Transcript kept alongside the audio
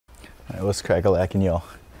Alright, what's crack-a-lackin', y'all?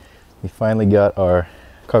 We finally got our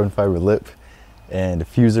carbon fiber lip and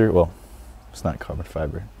diffuser. Well, it's not carbon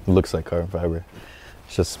fiber. It looks like carbon fiber.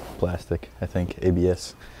 It's just plastic, I think,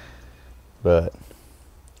 ABS. But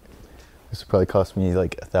this would probably cost me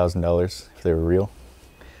like $1,000 if they were real.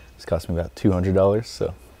 This cost me about $200,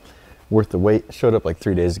 so worth the wait. It showed up like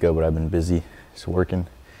 3 days ago, but I've been busy just working,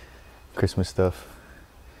 Christmas stuff.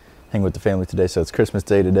 Hanging with the family today, so it's Christmas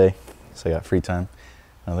Day today, so I got free time.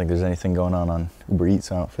 I don't think there's anything going on Uber Eats,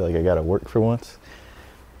 so I don't feel like I gotta work for once.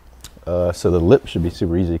 So the lip should be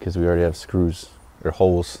super easy because we already have screws or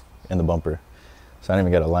holes in the bumper. So I don't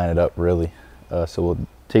even gotta line it up really. So we'll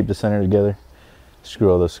tape the center together,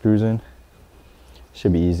 screw all those screws in.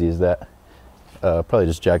 Should be easy as that. Probably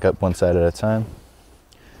just jack up one side at a time.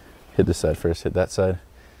 Hit this side first, hit that side.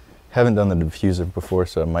 Haven't done the diffuser before,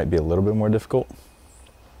 so it might be a little bit more difficult.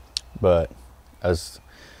 But I was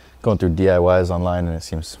going through DIYs online and it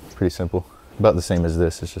seems pretty simple. About the same as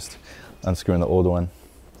this, it's just unscrewing the old one,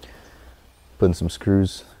 putting some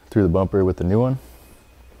screws through the bumper with the new one.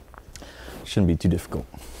 Shouldn't be too difficult.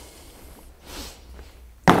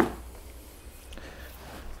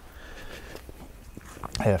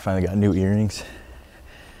 Hey, I finally got new earrings.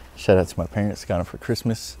 Shout out to my parents, got them for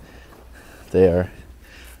Christmas. They are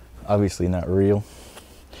obviously not real,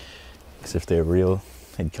 because if they were real,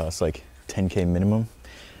 they'd cost like 10K minimum.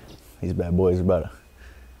 These bad boys are about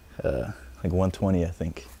like 120, I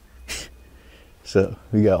think. So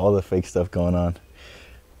we got all the fake stuff going on,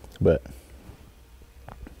 but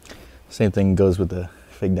same thing goes with the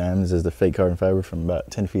fake diamonds as the fake carbon fiber. From about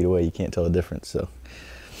 10 feet away, you can't tell the difference. So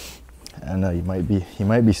I know you might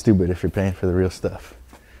be stupid if you're paying for the real stuff,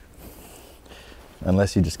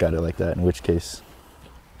 unless you just got it like that, in which case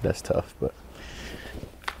that's tough. But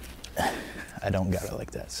I don't got it like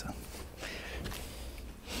that, so.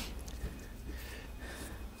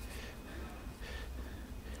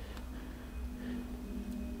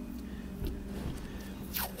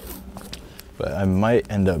 But I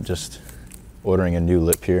might end up just ordering a new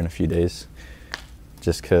lip here in a few days,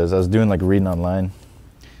 just because I was doing like reading online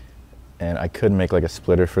and I could make like a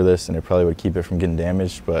splitter for this and it probably would keep it from getting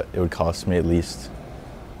damaged, but it would cost me at least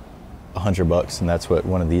 $100, and that's what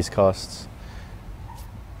one of these costs.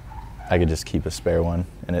 I could just keep a spare one,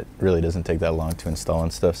 and it really doesn't take that long to install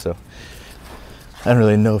and stuff, so I don't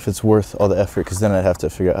really know if it's worth all the effort, because then I'd have to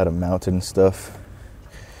figure out how to mount it and stuff,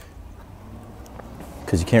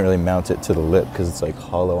 because you can't really mount it to the lip because it's like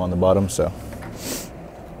hollow on the bottom. So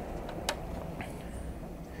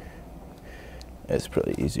it's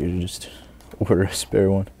probably easier to just order a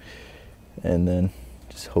spare one and then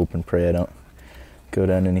just hope and pray I don't go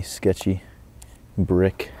down any sketchy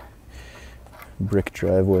brick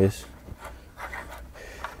driveways.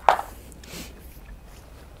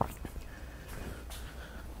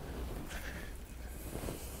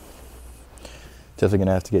 Definitely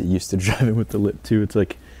gonna have to get used to driving with the lip too. It's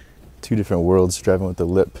like two different worlds, driving with the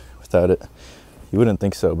lip without it. You wouldn't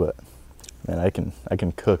think so, but man, I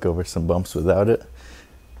can cook over some bumps without it.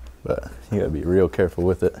 But you gotta be real careful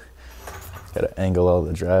with it. Gotta angle all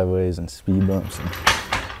the driveways and speed bumps and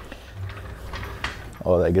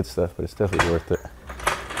all that good stuff, but it's definitely worth it.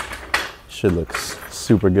 Should look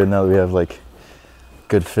super good now that we have like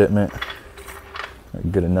good fitment, or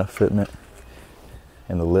good enough fitment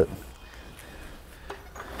in the lip.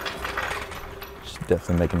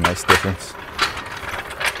 Definitely make a nice difference.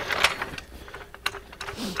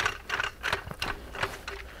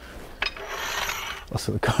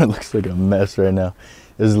 Also, the car looks like a mess right now.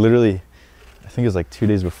 It was literally, I think it was like 2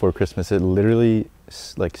 days before Christmas. It literally,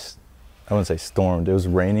 like, I wouldn't say stormed. It was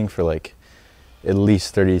raining for like at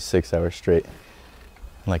least 36 hours straight.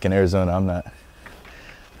 Like in Arizona,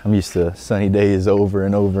 I'm used to sunny days over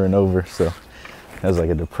and over and over. So that was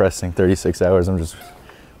like a depressing 36 hours. I'm just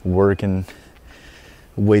working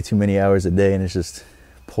way too many hours a day, and it's just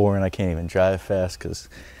pouring. I can't even drive fast because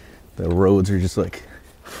the roads are just like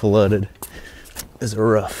flooded. It's a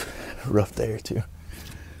rough day or two,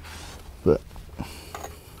 but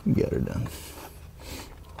we got her done.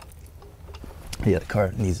 Yeah, the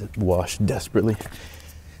car needs it washed desperately.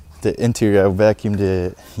 The interior, I vacuumed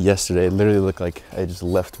it yesterday. It literally looked like I just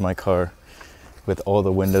left my car with all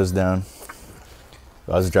the windows down.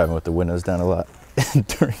 I was driving with the windows down a lot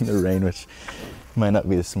during the rain, which might not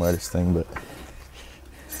be the smartest thing, but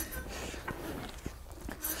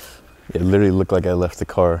it literally looked like I left the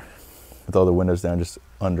car with all the windows down, just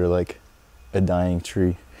under like a dying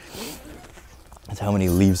tree. That's how many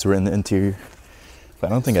leaves were in the interior. But I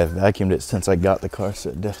don't think I vacuumed it since I got the car, so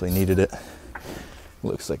it definitely needed it.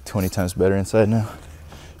 Looks like 20 times better inside now.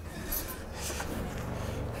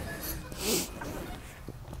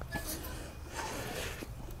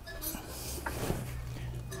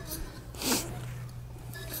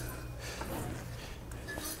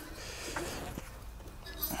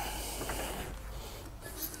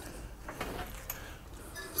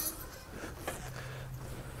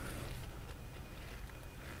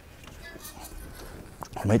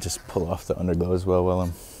 I might just pull off the underglow as well while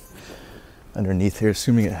I'm underneath here,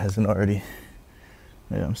 assuming it hasn't already.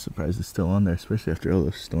 Yeah, I'm surprised it's still on there, especially after all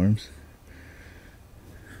those storms.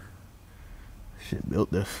 Shit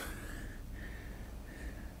built this.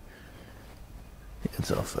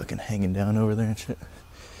 It's all fucking hanging down over there and shit.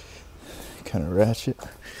 Kind of ratchet.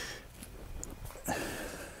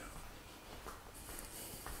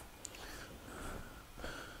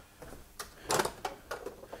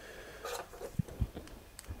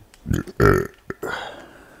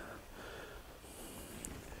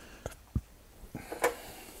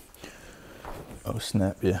 Oh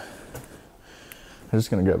snap, yeah. I'm just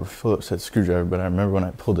gonna grab a Phillips head screwdriver, but I remember when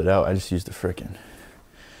I pulled it out, I just used the frickin'.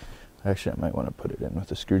 Actually, I might want to put it in with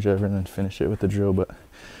the screwdriver and then finish it with the drill, but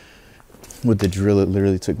with the drill, it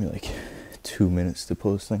literally took me like 2 minutes to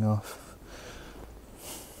pull this thing off.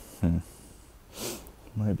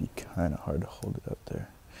 Might be kind of hard to hold it up there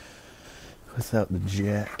without the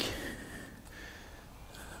jack,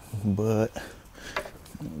 but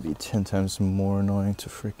it'd be 10 times more annoying to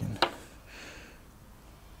frickin'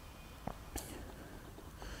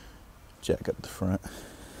 jack up the front.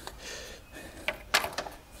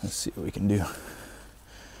 Let's see what we can do.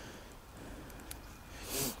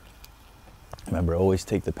 Remember, always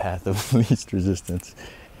take the path of least resistance.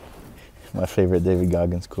 My favorite David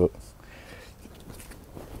Goggins quote.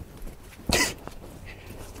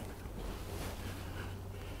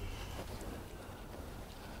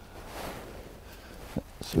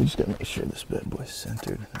 So we just gotta make sure this bad boy's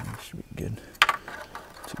centered, and we should be good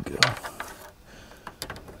to go.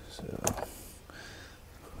 So,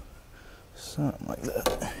 something like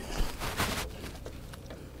that.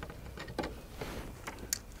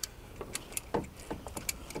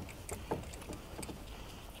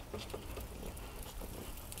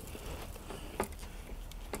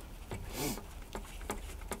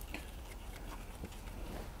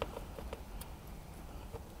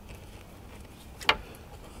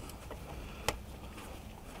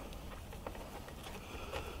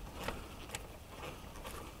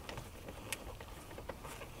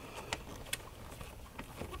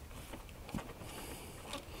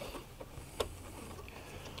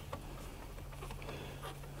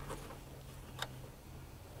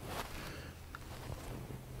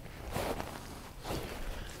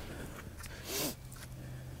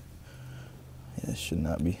 This should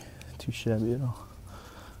not be too shabby at all.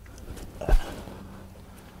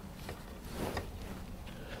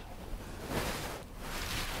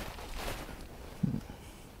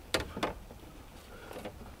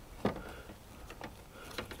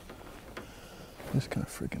 It's kind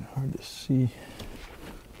of freaking hard to see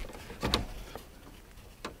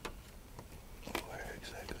where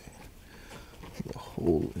exactly the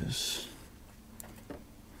hole is.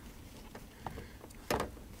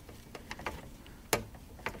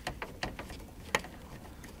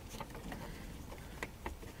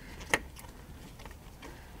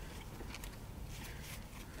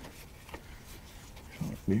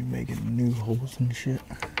 Be making new holes and shit.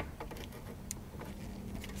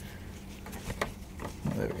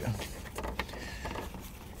 Oh, there we go.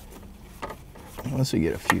 Once we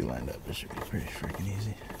get a few lined up, it should be pretty freaking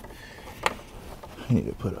easy. I need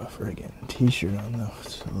to put a friggin' t-shirt on though,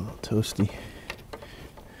 it's a little toasty.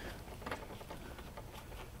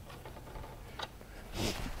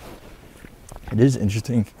 It is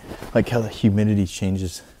interesting, like how the humidity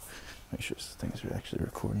changes. Make sure things are actually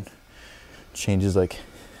recording. Changes like,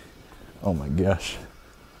 oh my gosh,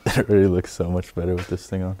 it really looks so much better with this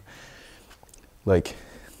thing on. Like,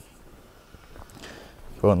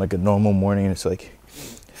 on like a normal morning, it's like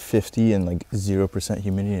 50 and like 0%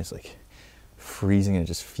 humidity. It's like freezing, and it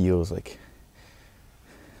just feels like,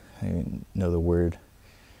 I don't even know the word,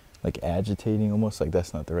 like agitating almost. Like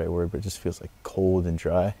that's not the right word, but it just feels like cold and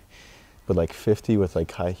dry. But like 50 with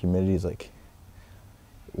like high humidity is like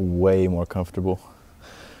way more comfortable.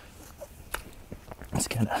 It's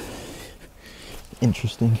kind of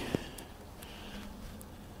interesting.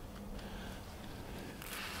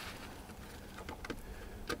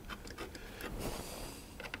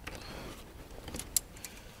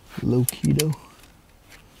 Low key though.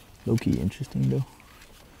 Low key interesting though.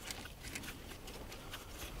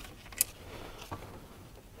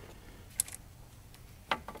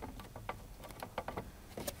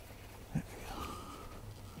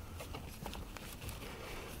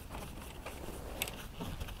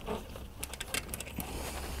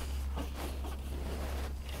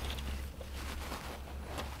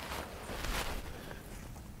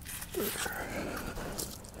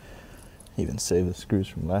 Even save the screws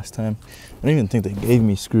from last time. I don't even think they gave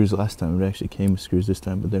me screws last time. It actually came with screws this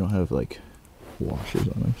time, but they don't have like washers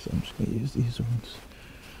on them, so I'm just gonna use these ones.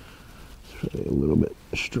 Try a little bit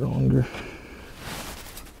stronger.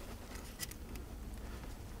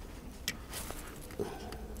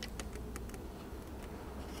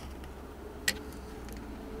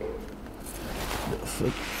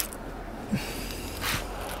 Flip.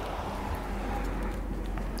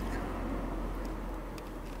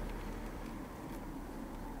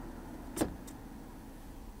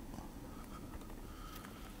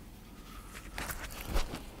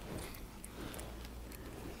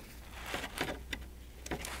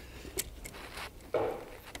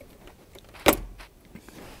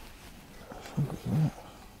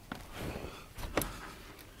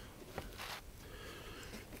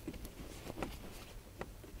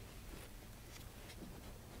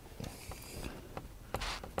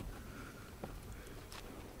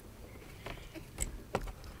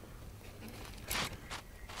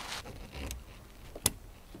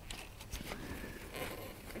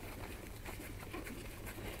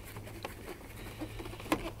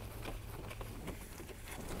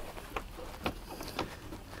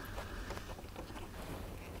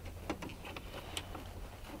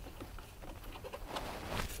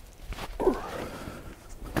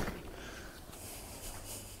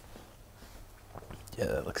 Yeah,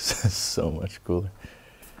 that looks so much cooler.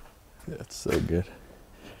 That's so good.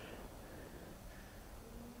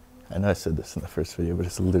 I know I said this in the first video, but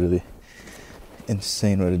it's literally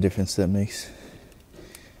insane what a difference that makes.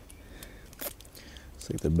 It's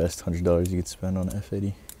like the best $100 you could spend on an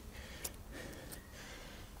f80.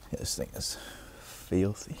 Yeah, this thing is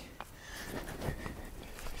filthy.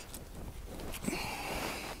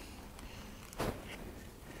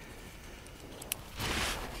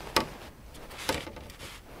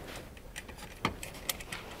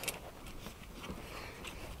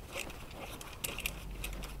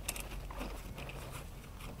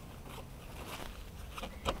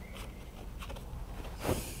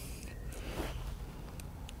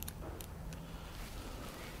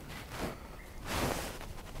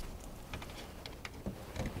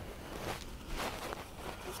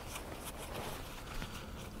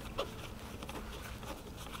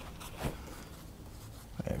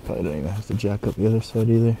 I probably don't even have to jack up the other side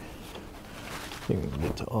either. I think we can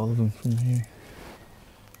get to all of them from here.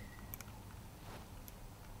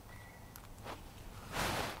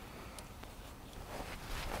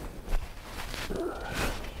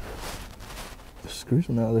 The screws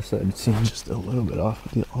on the other side seem just a little bit off.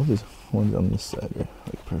 All these ones on this side are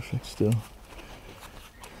like perfect still.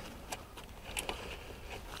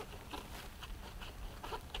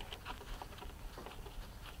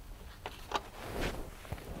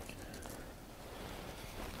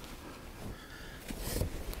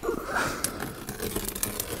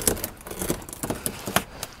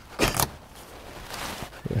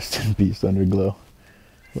 Rest in peace, Underglow.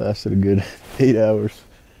 Lasted a good 8 hours,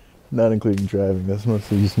 not including driving. That's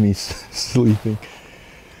mostly just me sleeping.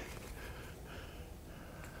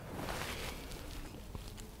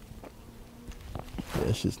 Yeah,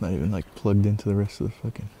 it's just not even like plugged into the rest of the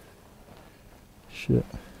fucking shit.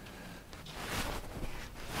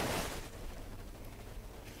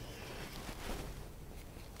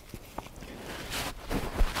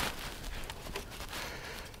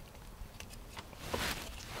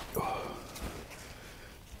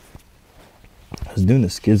 I was doing the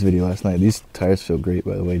skids video last night. These tires feel great,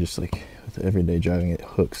 by the way. Just like with everyday driving, it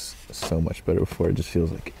hooks so much better before. It just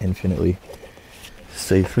feels like infinitely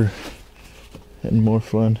safer and more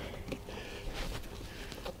fun.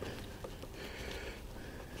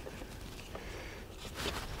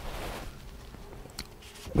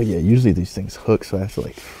 But yeah, usually these things hook, so I have to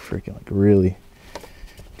like freaking like really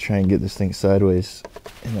try and get this thing sideways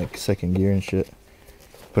in like second gear and shit.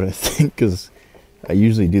 But I think because I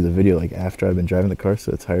usually do the video like after I've been driving the car,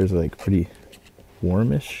 so the tires are like pretty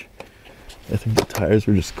warmish. I think the tires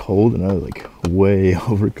were just cold and I like way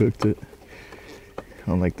overcooked it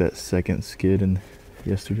on like that second skid in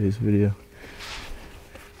yesterday's video.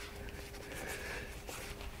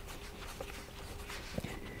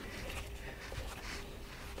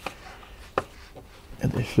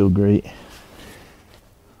 And they feel great.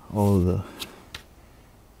 All of the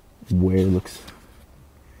wear looks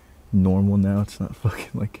normal now. It's not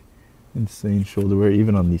fucking like insane shoulder wear,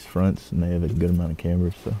 even on these fronts, and they have a good amount of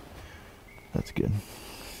camber, so that's good.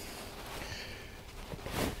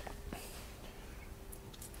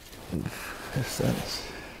 The sun's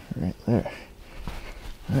right there,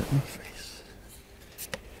 right in my face.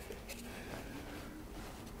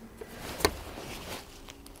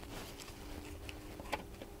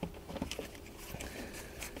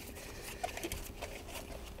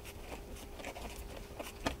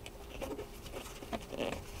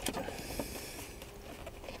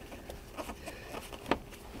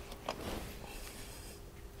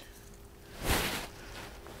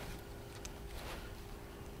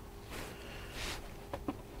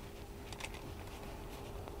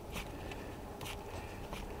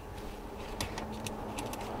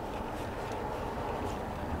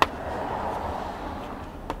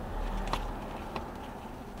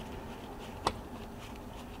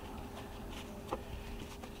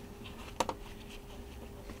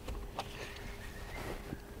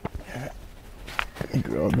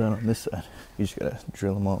 They're all done on this side. You just gotta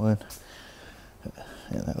drill them all in.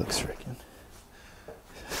 And that looks freaking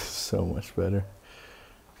so much better.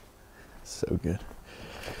 So good.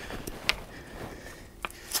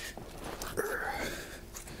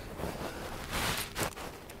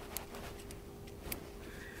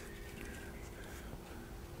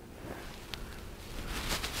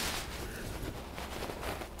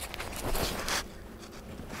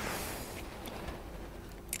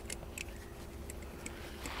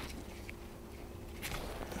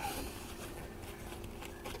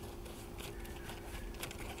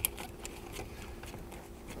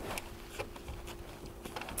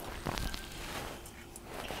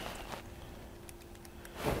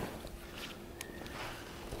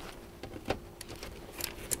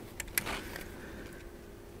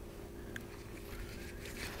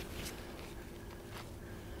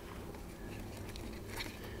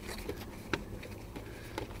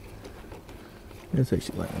 It's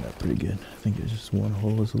actually lining up pretty good. I think it's just one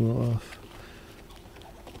hole is a little off.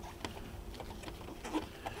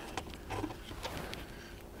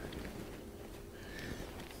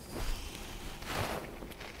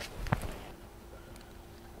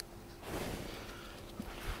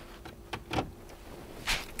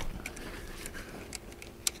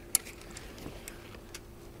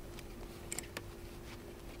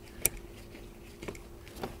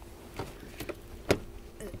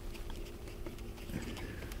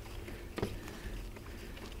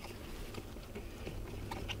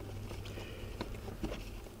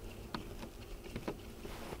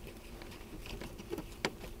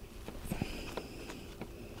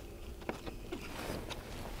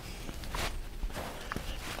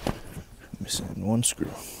 Missing one screw.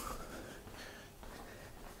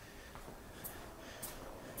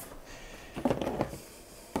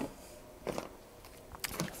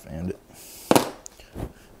 Found it.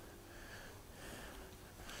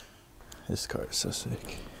 This car is so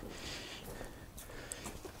sick.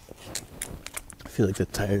 I feel like the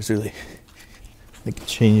tires really like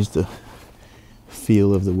changed the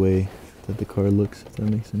feel of the way that the car looks, if that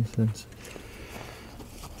makes any sense.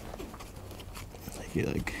 Like you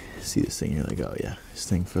like see this thing, you're like, oh yeah, this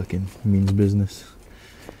thing fucking means business.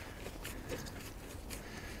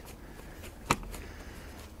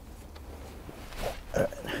 Alright,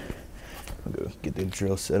 I'll go get the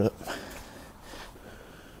drill set up.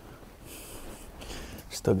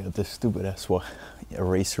 Still got this stupid ass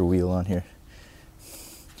eraser wheel on here.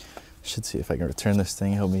 Should see if I can return this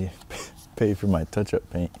thing, help me pay for my touch-up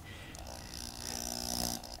paint.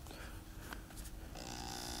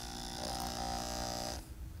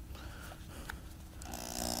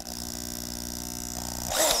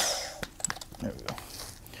 There we go.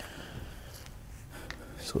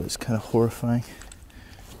 So it's kind of horrifying.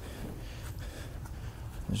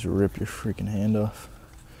 Just rip your freaking hand off.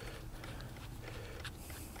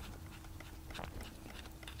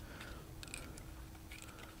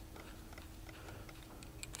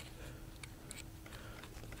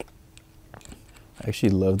 I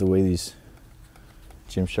actually love the way these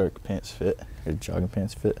Gymshark pants fit, or jogging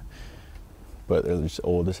pants fit, but they're just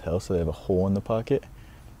old as hell, so they have a hole in the pocket,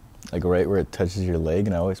 like right where it touches your leg,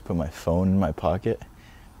 and I always put my phone in my pocket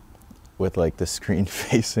with like the screen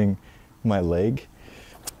facing my leg,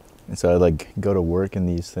 and so I like go to work in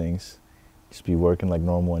these things, just be working like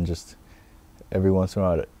normal, and just every once in a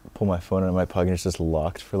while I'd pull my phone out of my pocket and it's just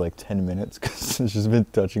locked for like 10 minutes because it's just been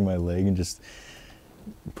touching my leg and just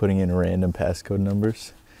putting in random passcode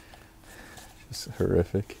numbers. Just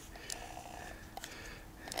horrific.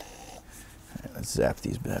 All right, let's zap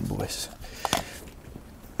these bad boys.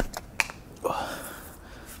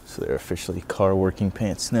 So they're officially car working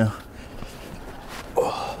pants now.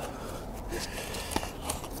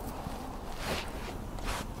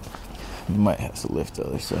 Might have to lift the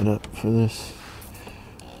other side up for this.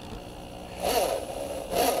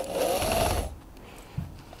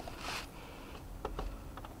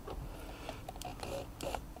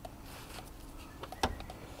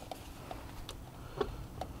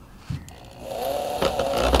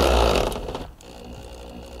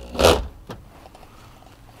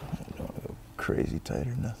 Crazy tight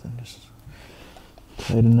or nothing, just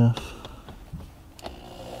tight enough.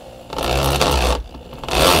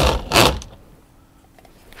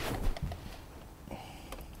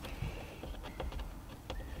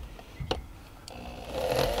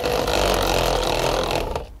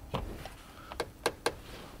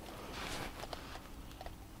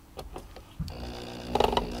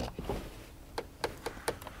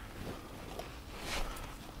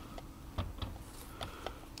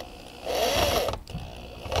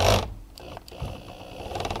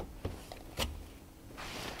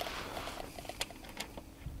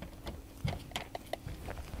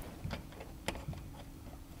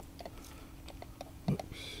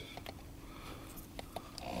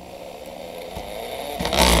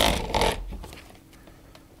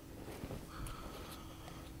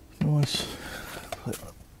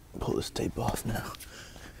 tape off now.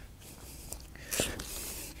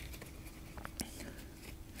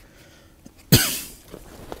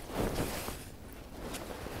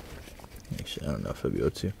 Actually, I don't know if I'll be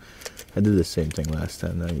able to. I did the same thing last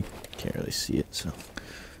time, though. You can't really see it, so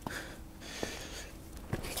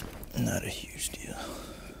not a huge deal.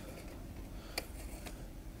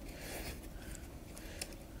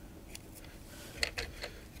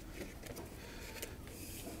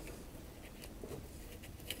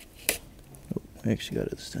 Oh, I actually got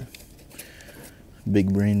it this time.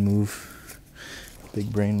 Big brain move.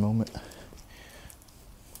 Big brain moment.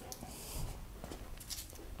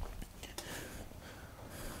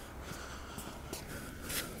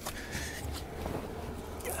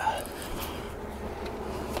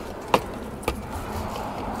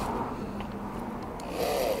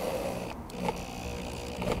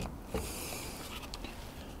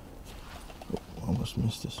 Almost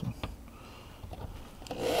missed this one.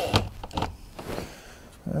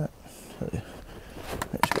 Alright,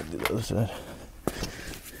 I just gotta do the other side.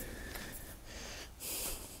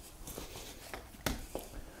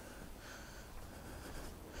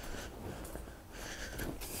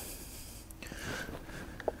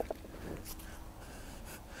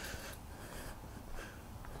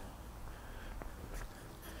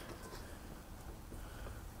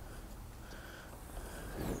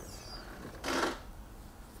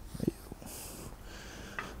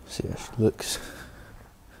 See how she looks.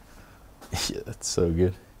 Yeah, that's so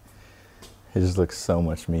good. It just looks so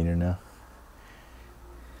much meaner now.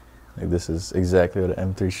 Like, this is exactly what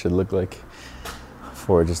an M3 should look like.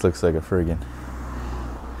 Before, it just looks like a friggin'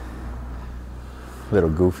 little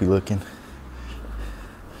goofy looking.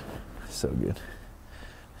 So good.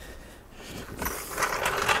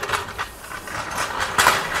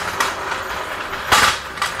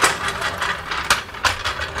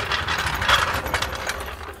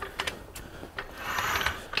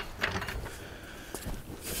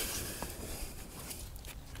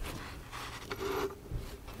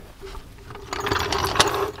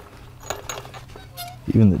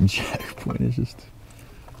 Even the jack point is just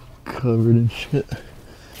covered in shit.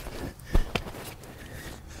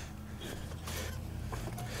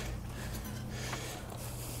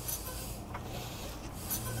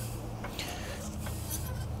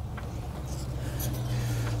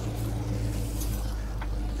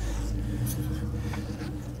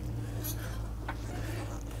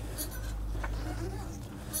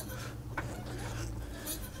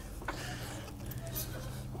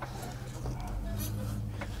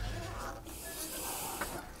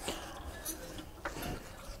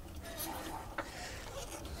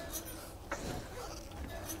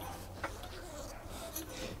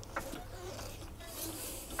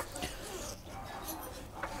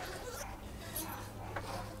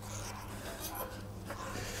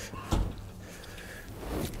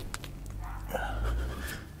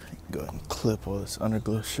 Go ahead and clip all this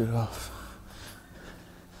underglow shit off.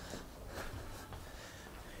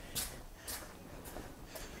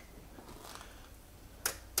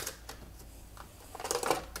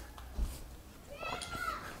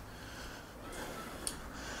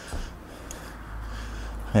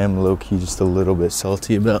 I am low-key just a little bit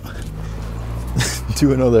salty about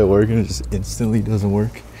doing all that work and it just instantly doesn't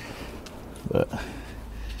work. But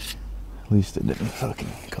at least it didn't fucking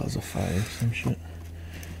cause a fire or some shit.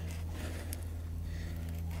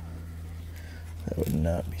 That would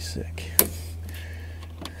not be sick.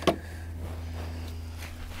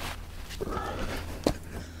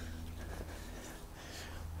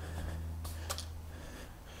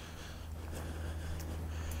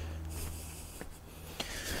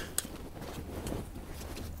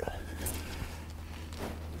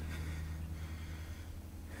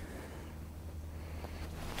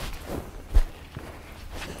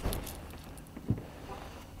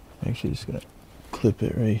 Actually just gonna clip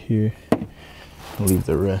it right here. I'll leave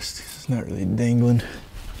the rest. It's not really dangling.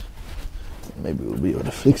 Maybe we'll be able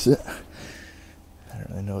to fix it. I don't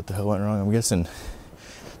really know what the hell went wrong. I'm guessing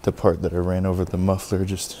the part that I ran over the muffler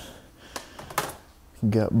just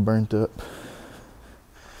got burnt up.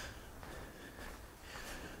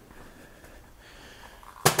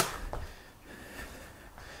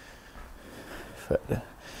 If I had to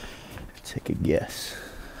take a guess.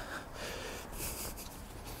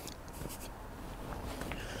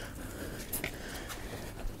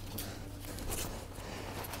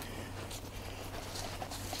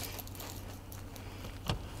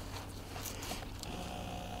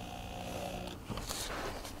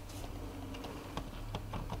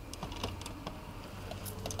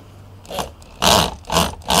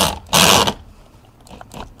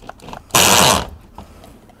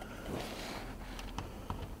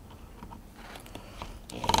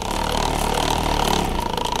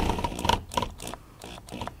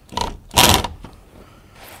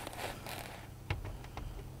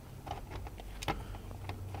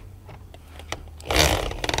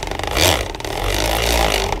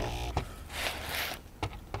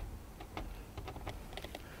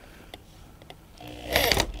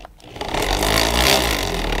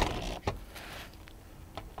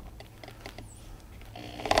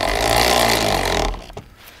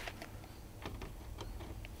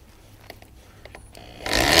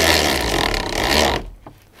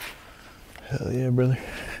 Hell yeah, brother.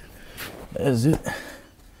 That's it. See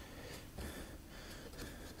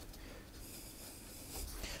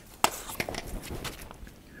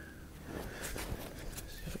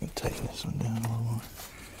if I can tighten this one down a little more.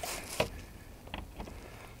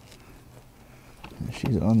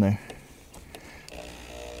 She's on there.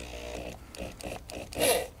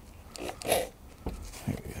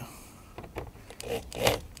 There we go.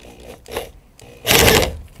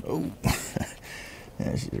 Oh,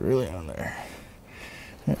 yeah, she's really on there.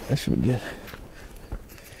 Yeah, that should be good.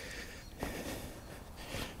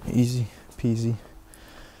 Easy peasy.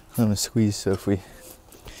 I'm gonna squeeze, so if we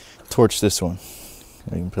torch this one,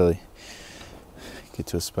 we can probably get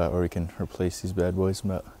to a spot where we can replace these bad boys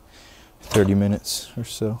in about 30 minutes or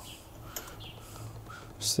so.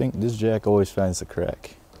 Just think this jack always finds the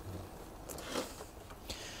crack.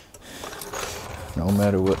 No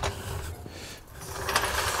matter what.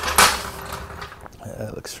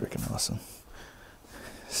 That looks freaking awesome.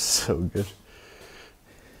 So good.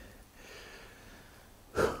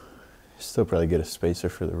 Still probably get a spacer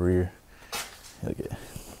for the rear. You'll get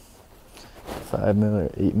 5 mil or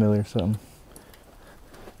 8 mil or something.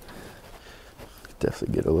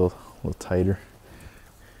 Definitely get a little tighter.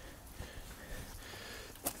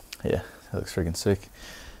 Yeah, that looks freaking sick.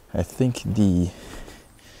 I think the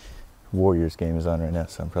Warriors game is on right now,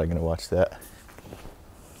 so I'm probably gonna watch that.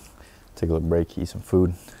 Take a little break, eat some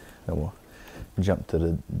food, then we'll jump to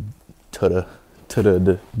the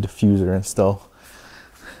diffuser install.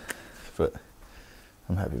 But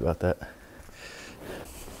I'm happy about that.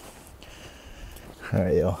 All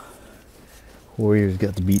right, y'all. Warriors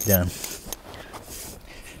got the beat down,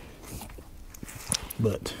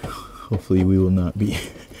 but hopefully we will not be.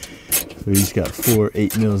 We just got 4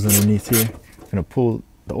 8 mils underneath here. I'm gonna pull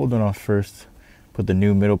the old one off first, put the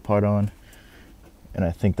new middle part on, and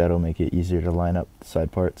I think that'll make it easier to line up the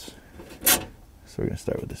side parts. So we're gonna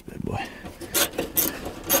start with this bad boy.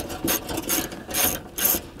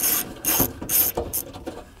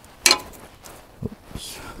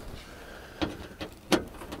 Oops.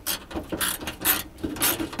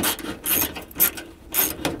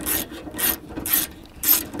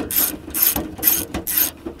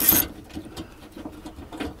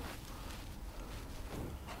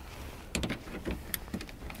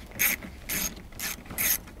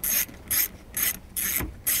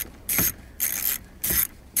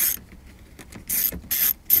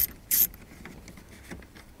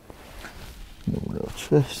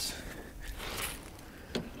 This.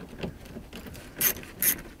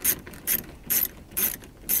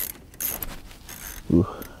 Ooh,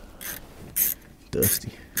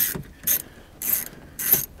 dusty.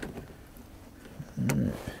 All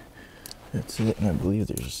right, that's it, and I believe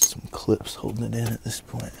there's some clips holding it in at this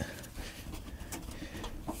point.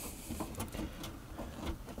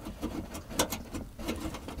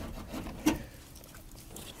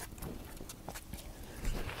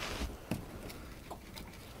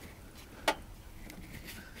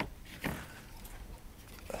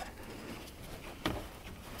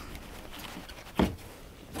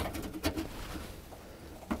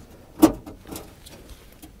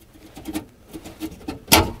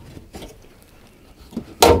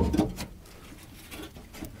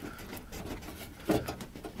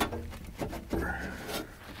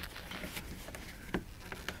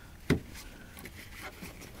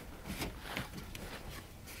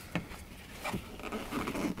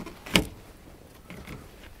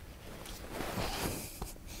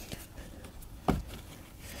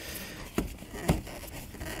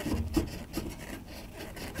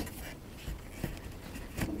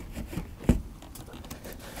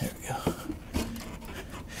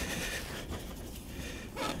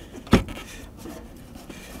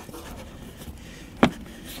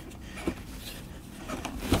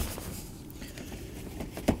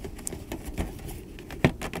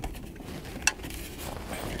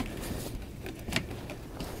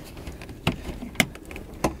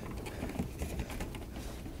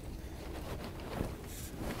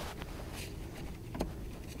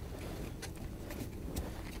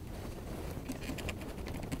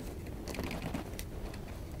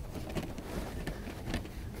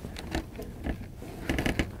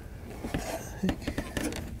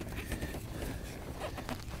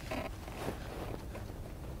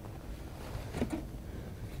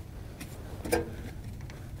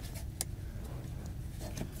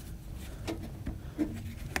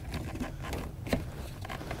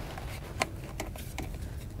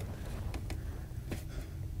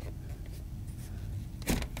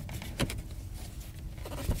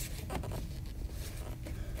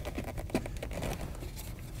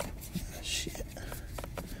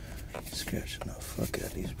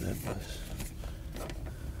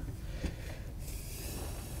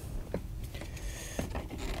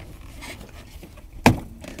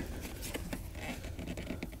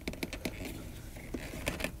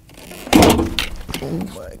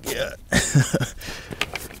 my god.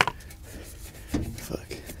 Fuck.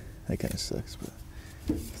 That kind of sucks, but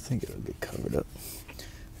I think it'll get covered up.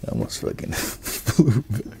 I almost fucking flew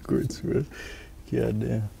backwards, bro. God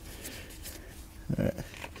damn. Alright.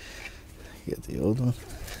 Got the old one.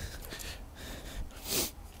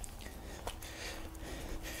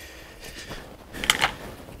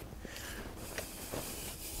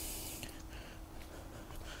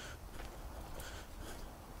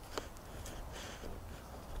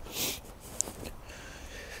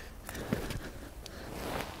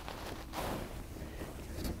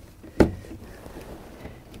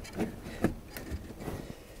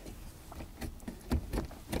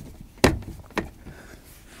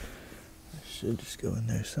 Should just go in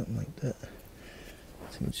there, something like that.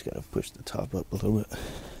 I think we just gotta push the top up a little bit.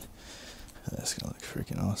 That's gonna look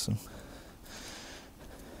freaking awesome.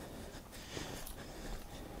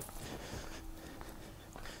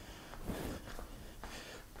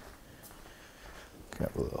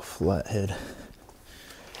 Got a little flat head.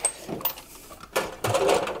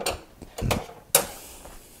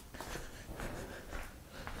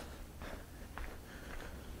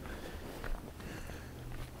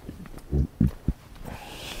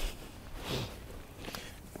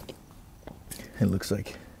 It looks like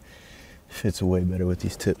it fits way better with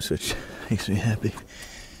these tips, which makes me happy.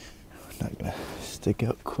 Not gonna stick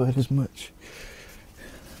out quite as much.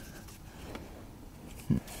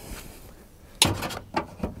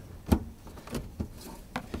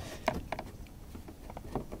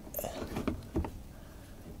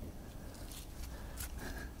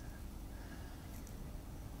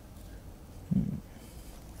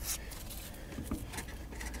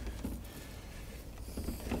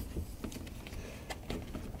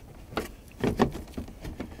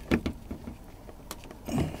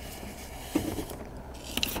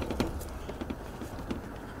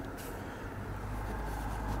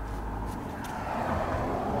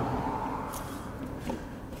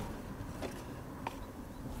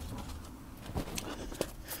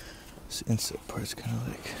 This inside part's kind of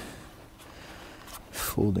like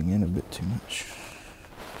folding in a bit too much.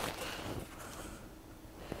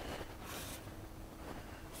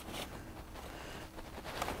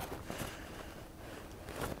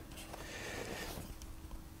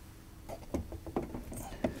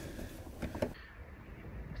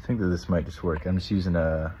 I think that this might just work. I'm just using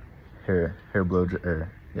a hair blow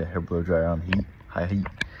dryer on high heat.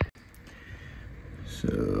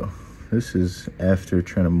 So this is after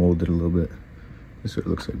trying to mold it a little bit. This is what it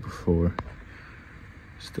looks like before.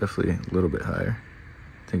 It's definitely a little bit higher.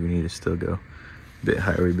 I think we need to still go a bit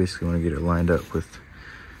higher. We basically want to get it lined up with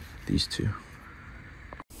these two.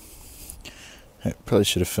 I probably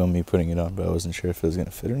should have filmed me putting it on, but I wasn't sure if it was going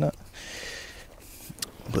to fit or not.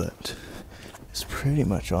 But it's pretty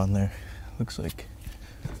much on there. Looks like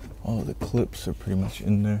all the clips are pretty much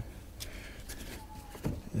in there.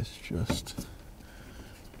 It's just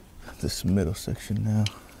this middle section now.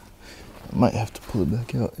 I might have to pull it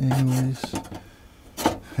back out anyways.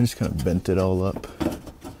 I just kind of bent it all up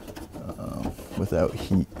without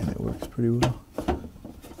heat, and it works pretty well.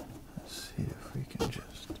 Let's see if we can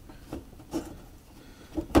just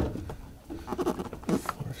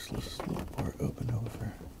force this little part open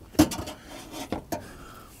over.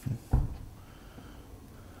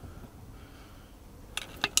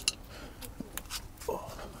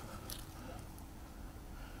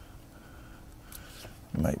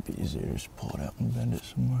 It might be easier to just pull it out and bend it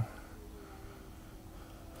some more.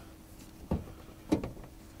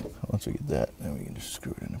 Once we get that, then we can just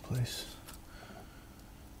screw it into place.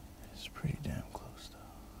 It's pretty damn close though.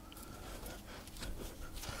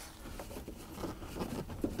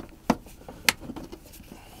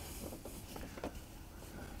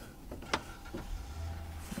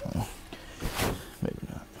 Oh, maybe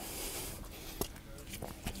not.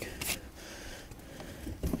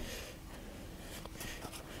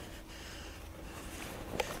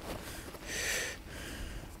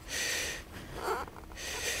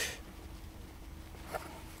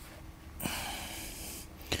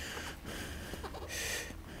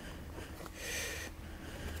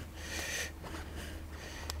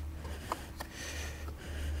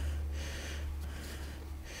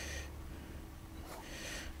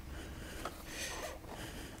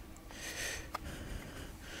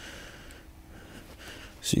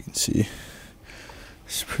 So you can see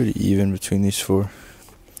it's pretty even between these four.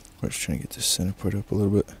 We're just trying to get this center part up a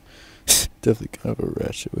little bit. Definitely kind of a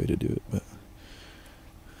ratchet way to do it, but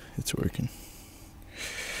it's working.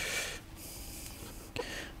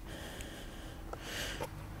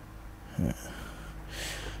 Alright.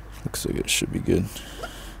 Looks like it should be good.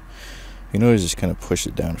 You can always just kind of push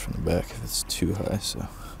it down from the back if it's too high, so.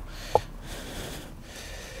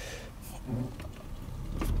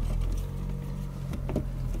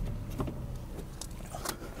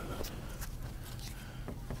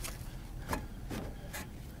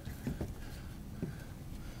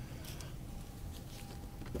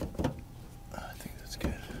 I think that's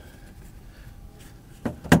good.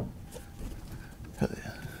 Hell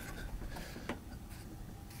yeah.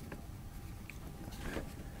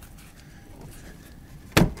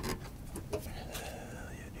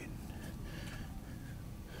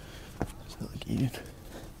 Eat.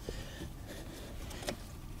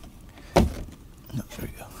 No, there we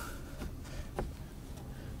go.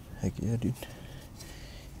 Heck yeah, dude.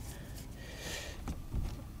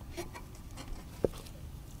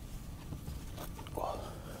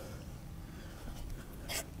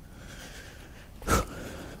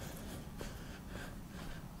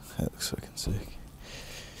 That looks fucking sick.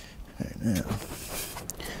 Alright, now,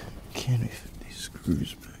 can we fit these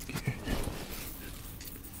screws back here?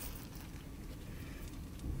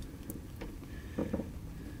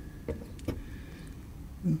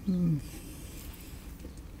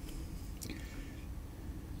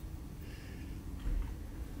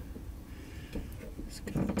 It's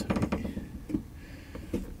kind of tight.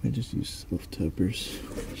 I just use self-tappers,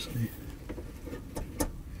 obviously.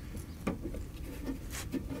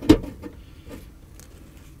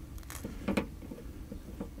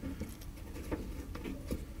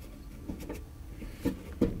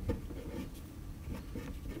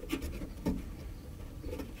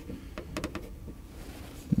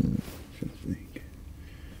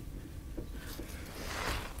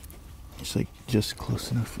 It's like just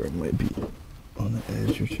close enough where it might be on the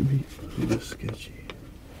edge, or should be a little sketchy.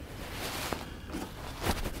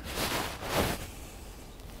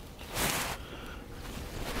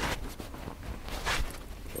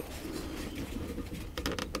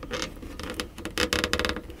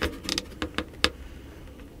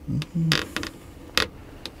 I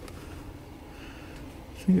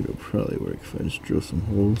think it'll probably work if I just drill some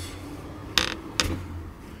holes.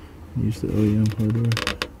 Use the OEM hardware.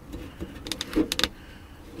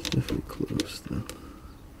 It's definitely close though.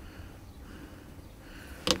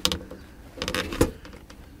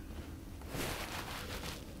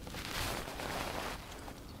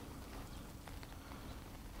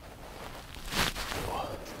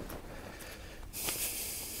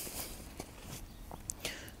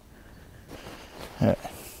 Alright, I'm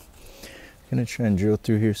gonna try and drill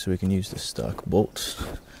through here so we can use the stock bolts.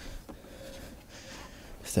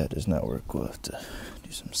 If that does not work, we'll have to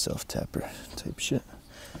do some self-tapper type shit.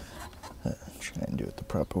 Try and do it the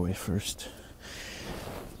proper way first.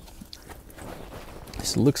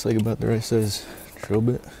 This looks like about the right size drill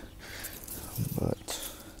bit, but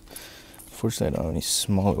unfortunately I don't have any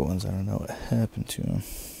smaller ones. I don't know what happened to them.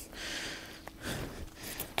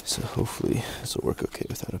 So hopefully this will work okay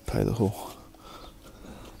without a pilot hole.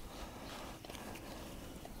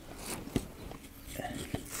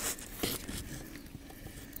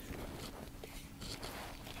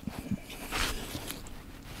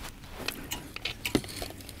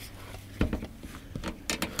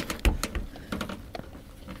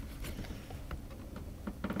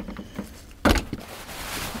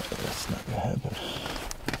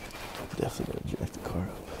 Definitely gotta jack the car up.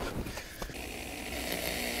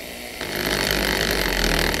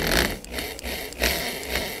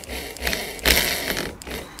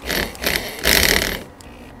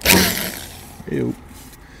 Ew.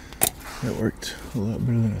 That worked a lot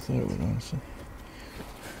better than I thought it would, honestly.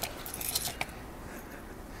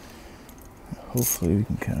 Hopefully we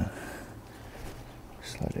can kind of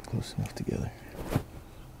slide it close enough together.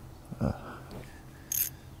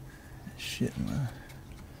 Shit, man.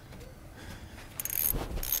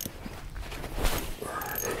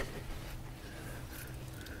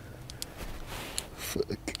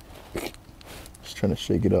 Fuck. Just trying to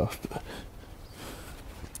shake it off, but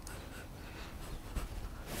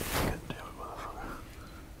God damn it, motherfucker.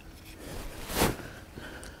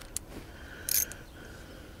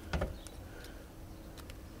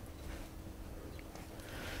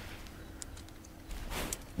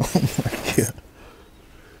 Oh my God.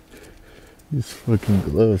 These fucking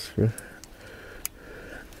gloves, bro.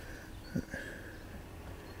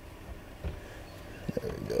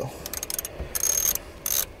 There we go.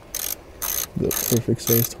 The perfect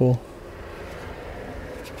sized hole.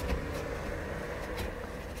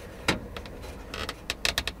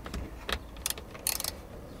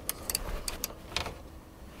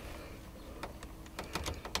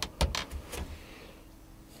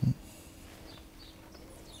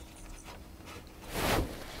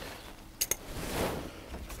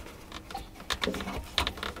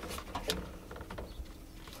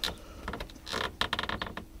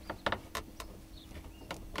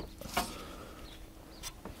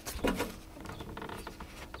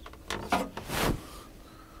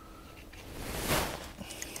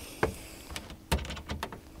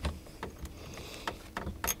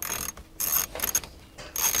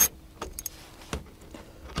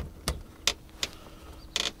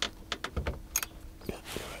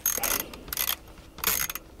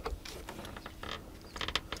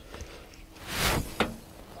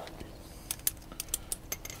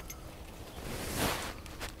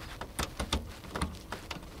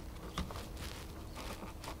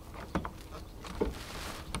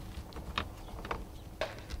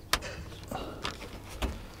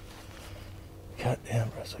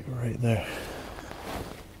 right there.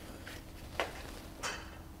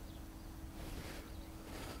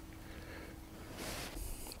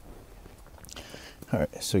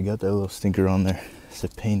 Alright, so we got that little stinker on there. It's a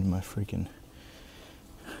pain in my freaking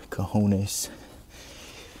cojones.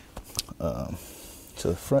 So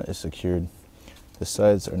the front is secured. The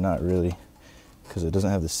sides are not really, because it doesn't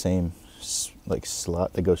have the same like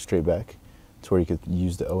slot that goes straight back to where you could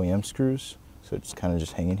use the OEM screws. So it's kind of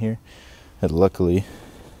just hanging here. And luckily,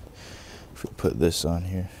 if we put this on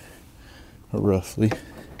here, roughly,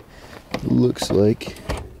 it looks like,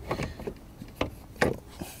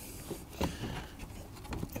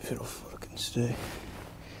 if it'll fucking stay,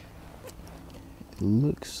 it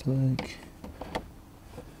looks like,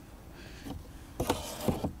 is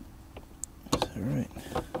that right?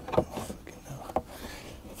 I don't fucking know.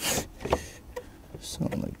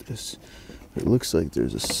 Something like this. But it looks like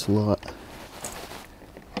there's a slot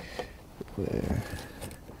where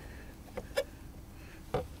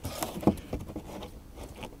I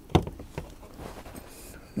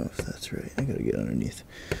don't know if that's right. I gotta get underneath.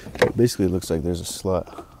 But basically, it looks like there's a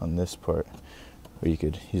slot on this part where you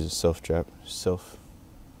could use a self tab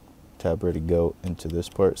ready to go into this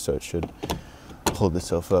part, so it should hold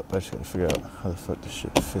itself up. I just gotta figure out how the fuck this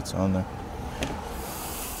shit fits on there.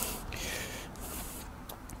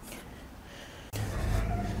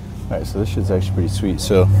 Alright, so this shit's actually pretty sweet.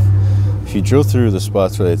 So if you drill through the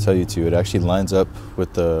spots where they tell you to, it actually lines up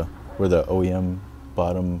with where the OEM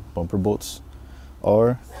bottom bumper bolts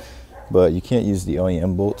are, but you can't use the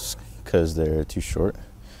OEM bolts because they're too short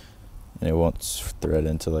and it won't thread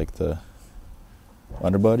into like the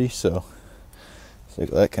underbody. So it's like,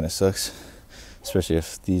 that kind of sucks, especially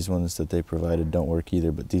if these ones that they provided don't work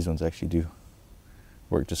either, but these ones actually do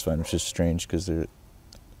work just fine, which is strange because they're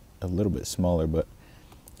a little bit smaller, but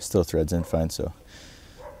still threads in fine. So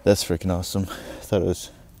that's freaking awesome. I thought I was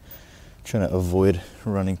trying to avoid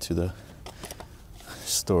running to the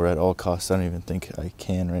store at all costs. I don't even think I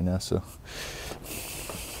can right now, so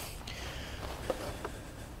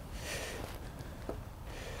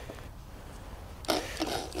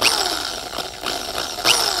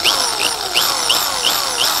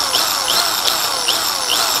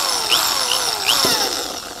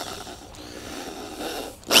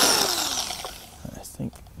I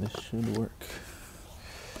think this should work.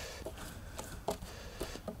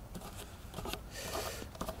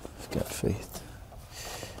 I've got faith.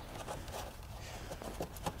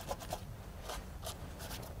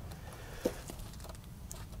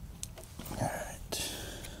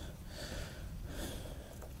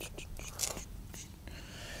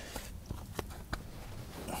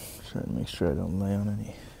 Try to make sure I don't lay on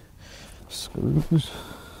any screws.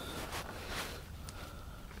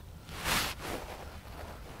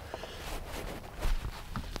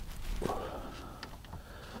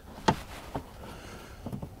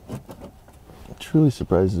 It truly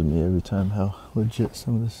surprises me every time how legit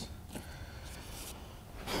some of this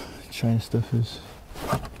China stuff is,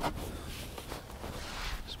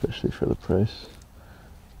 especially for the price.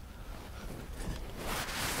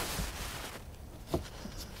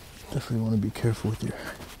 Definitely want to be careful with your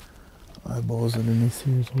eyeballs underneath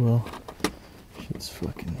here as well. Shit's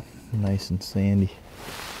fucking nice and sandy.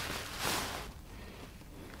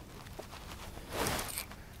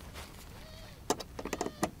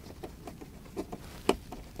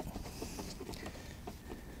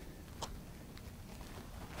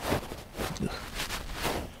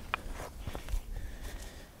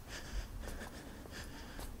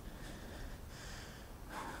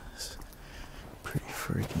 Pretty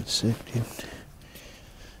freaking sick, dude.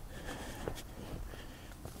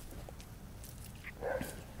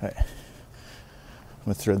 Alright, I'm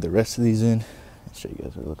gonna thread the rest of these in and show you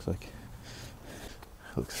guys what it looks like.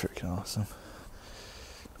 It looks freaking awesome.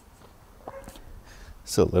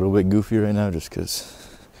 It's a little bit goofy right now just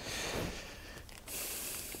because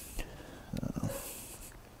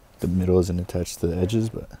the middle isn't attached to the edges,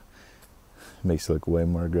 but it makes it look way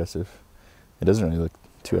more aggressive. It doesn't really look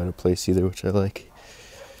too out of place either, which I like.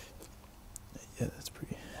 Yeah, that's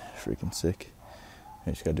pretty freaking sick. I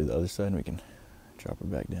just gotta do the other side and we can drop her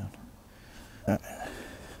back down. Alright.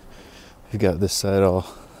 We've got this side all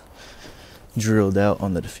drilled out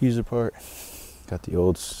on the diffuser part. Got the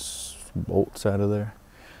old bolts out of there.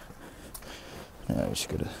 Now we just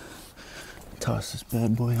gotta toss this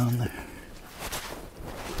bad boy on there.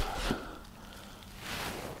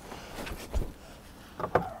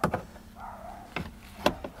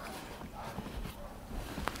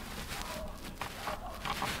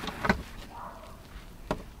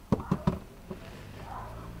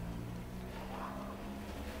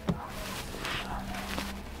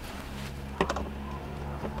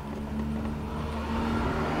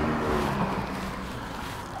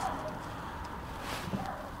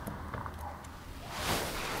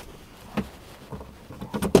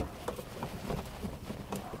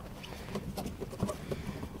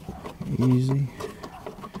 easy.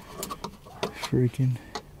 Freaking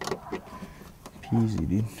peasy,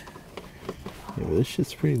 dude. Yeah, but this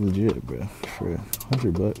shit's pretty legit, bro. For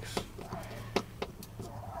 $100,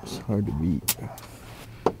 it's hard to beat, bro.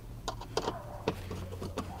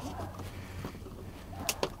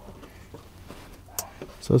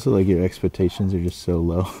 It's also like your expectations are just so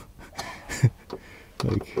low.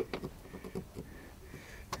 Like,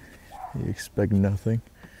 you expect nothing,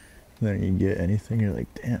 and then you get anything, you're like,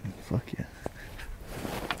 damn, fuck yeah.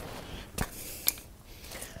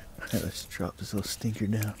 Alright, let's drop this little stinker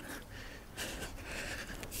down.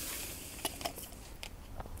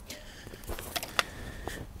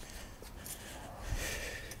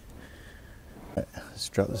 Alright, let's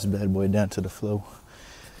drop this bad boy down to the flow.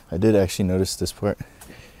 I did actually notice this part.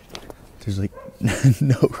 There's like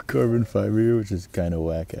no carbon fiber here, which is kind of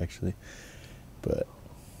whack actually, but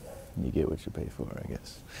you get what you pay for, I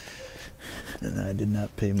guess. And I did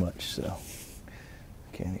not pay much, so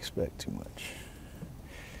can't expect too much.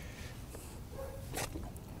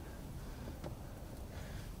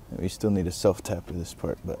 And we still need a self-tap for this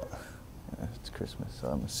part, but yeah, it's Christmas, so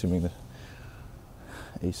I'm assuming the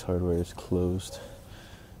Ace Hardware is closed,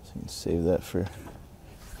 so you can save that for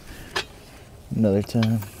another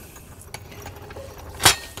time.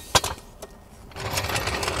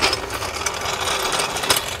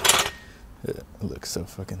 It looks so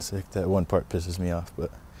fucking sick. That one part pisses me off, but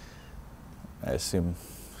I assume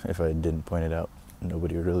if I didn't point it out,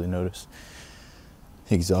 nobody would really notice.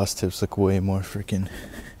 The exhaust tips look way more freaking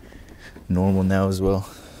normal now as well.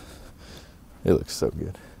 It looks so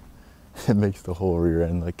good. It makes the whole rear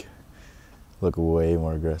end look way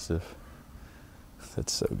more aggressive.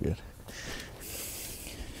 That's so good.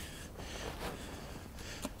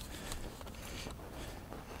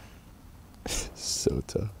 So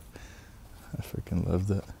tough. I freaking love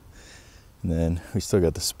that. And then we still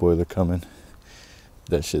got the spoiler coming.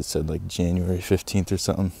 That shit said like January 15th or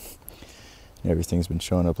something. And everything's been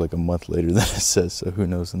showing up like a month later than it says, so who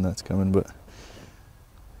knows when that's coming, but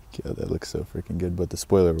yeah, that looks so freaking good. But the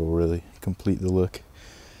spoiler will really complete the look.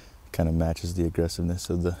 Kind of matches the aggressiveness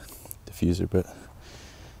of the diffuser, but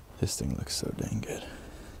this thing looks so dang good.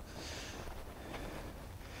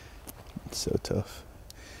 It's so tough.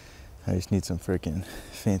 I just need some freaking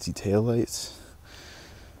fancy tail lights.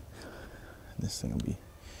 This thing will be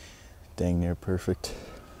dang near perfect.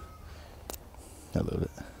 I love it.